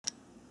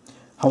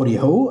Howdy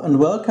ho and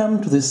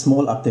welcome to this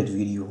small update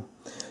video.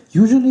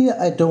 Usually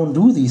I don't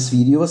do these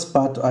videos,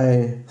 but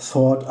I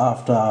thought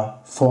after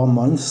 4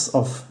 months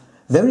of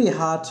very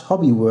hard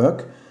hobby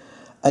work,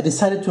 I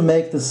decided to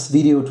make this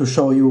video to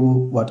show you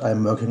what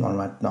I'm working on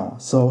right now.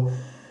 So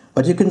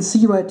what you can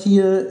see right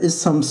here is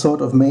some sort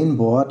of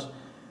mainboard,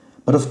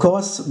 but of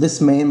course this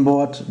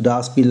mainboard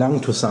does belong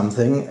to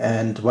something,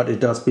 and what it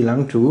does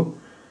belong to,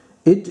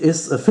 it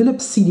is a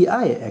Philips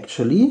CDI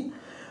actually,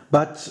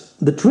 but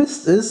the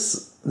twist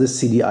is the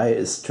CDI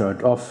is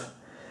turned off.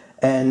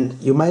 And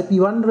you might be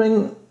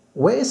wondering,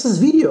 where is this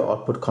video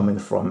output coming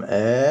from?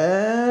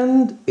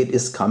 And it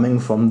is coming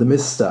from the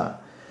MiSTer.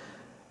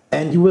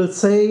 And you will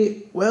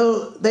say,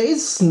 well, there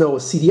is no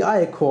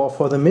CDI core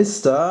for the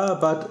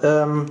MiSTer, but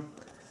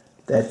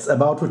that's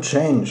about to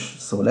change.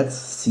 So let's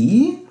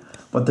see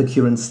what the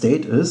current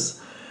state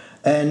is.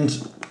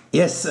 And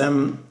yes,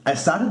 I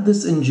started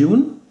this in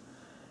June,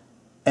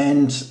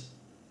 and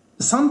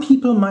some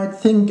people might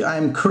think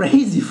I'm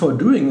crazy for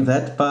doing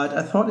that, but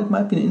I thought it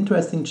might be an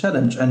interesting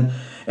challenge. And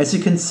as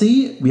you can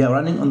see, we are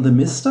running on the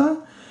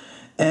MiSTer,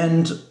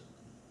 and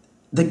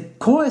the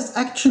core is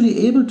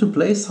actually able to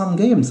play some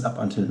games up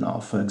until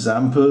now. For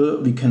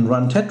example, we can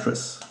run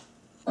Tetris.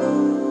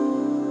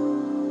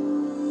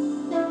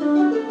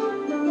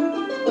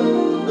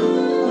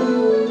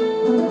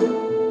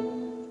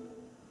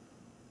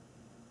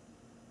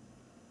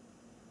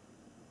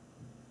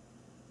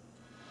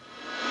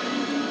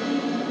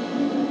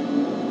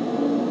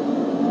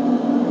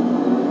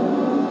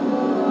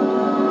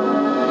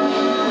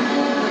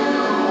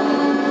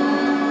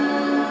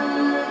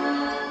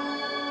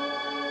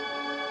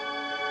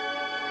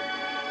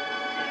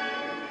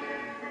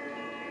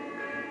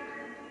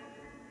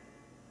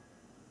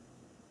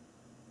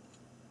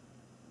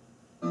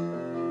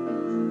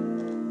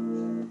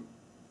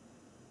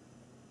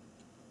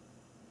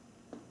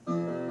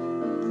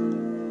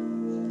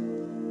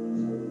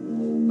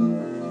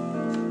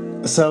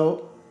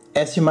 So,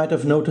 as you might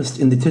have noticed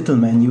in the title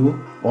menu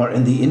or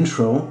in the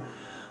intro,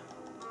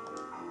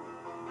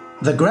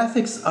 the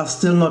graphics are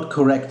still not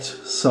correct,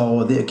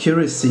 so the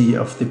accuracy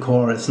of the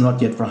core is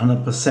not yet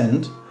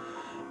 100%.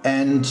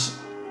 And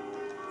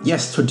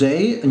yes,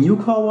 today a new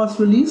core was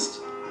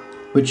released,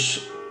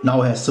 which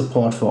now has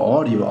support for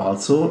audio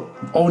also,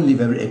 only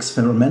very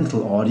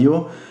experimental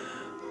audio,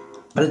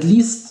 but at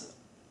least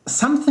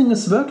something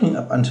is working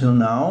up until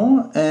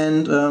now.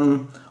 And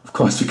of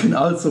course we can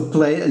also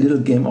play a little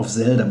game of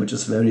Zelda,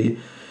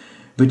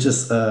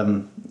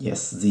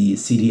 yes, the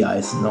CDI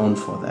is known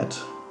for that.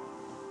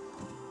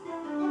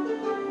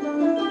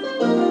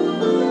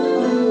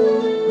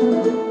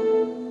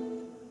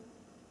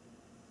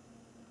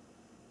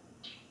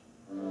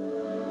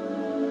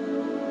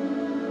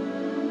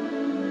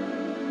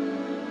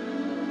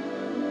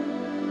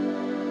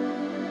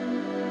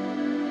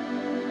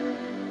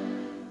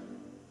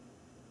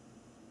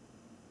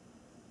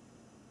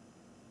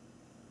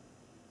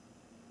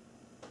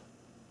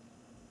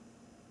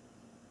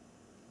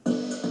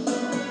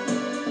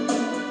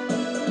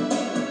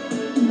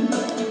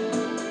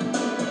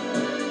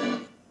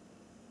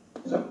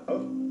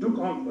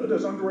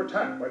 Is under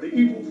attack by the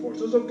evil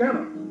forces of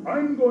Ganon.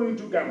 I'm going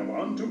to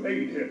Gamelon to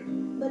aid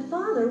him. But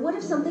Father, what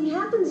if something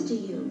happens to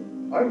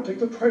you? I'll take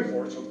the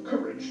Triforce of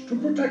Courage to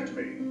protect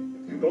me.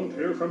 If you don't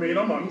hear from me in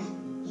a month,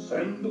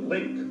 send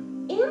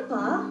Link.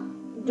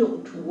 Impa?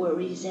 Don't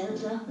worry,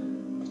 Zelda.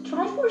 The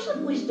Triforce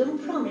of Wisdom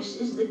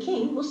promises the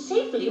king will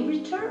safely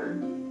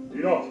return.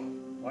 Enough.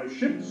 My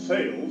ship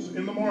sails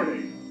in the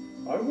morning.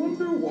 I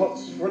wonder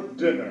what's for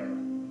dinner.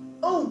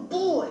 Oh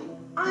boy!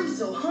 I'm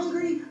so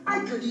hungry,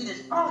 I could eat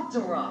an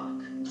Octorok!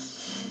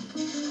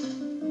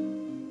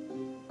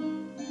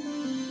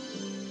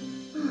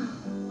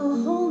 A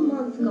whole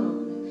month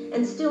gone,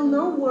 and still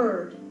no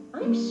word.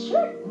 I'm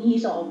certain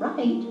he's all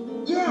right.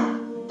 Yeah,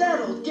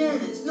 that old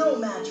Ganon's no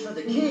match for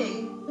the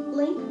king.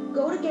 Link,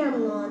 go to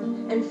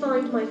Gamelon and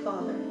find my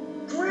father.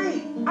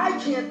 Great! I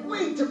can't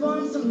wait to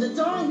bomb some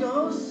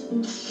Dodongos!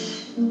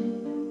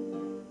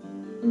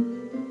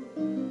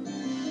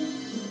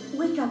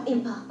 Wake up,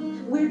 Impa.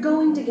 We're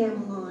going to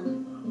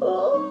Gamelon.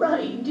 All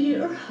right,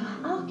 dear.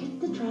 I'll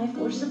get the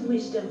Triforce of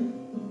Wisdom.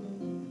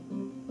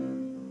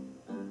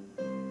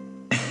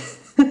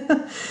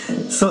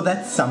 So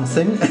that's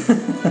something.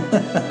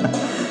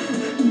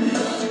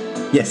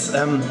 Yes,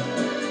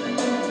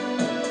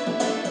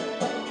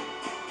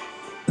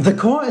 the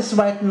core is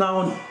right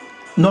now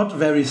not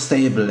very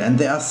stable, and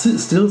there are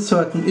still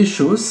certain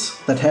issues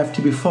that have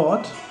to be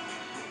fought.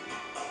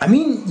 I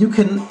mean, you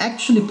can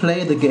actually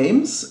play the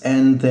games,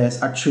 and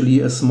there's actually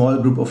a small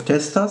group of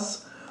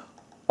testers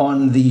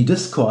on the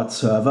Discord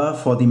server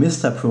for the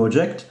MiSTer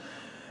project,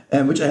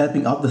 which are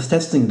helping out with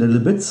testing a little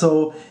bit.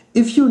 So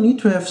if you need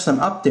to have some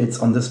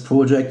updates on this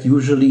project,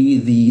 usually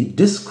the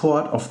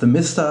Discord of the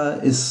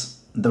MiSTer is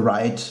the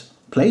right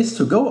place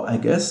to go, I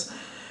guess.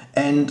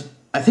 And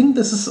I think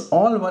this is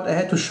all what I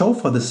had to show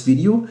for this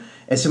video.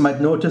 As you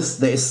might notice,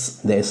 there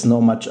is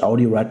not much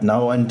audio right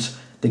now, and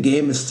the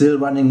game is still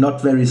running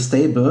not very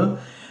stable.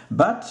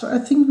 But I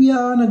think we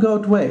are on a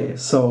good way,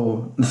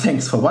 so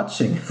thanks for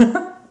watching.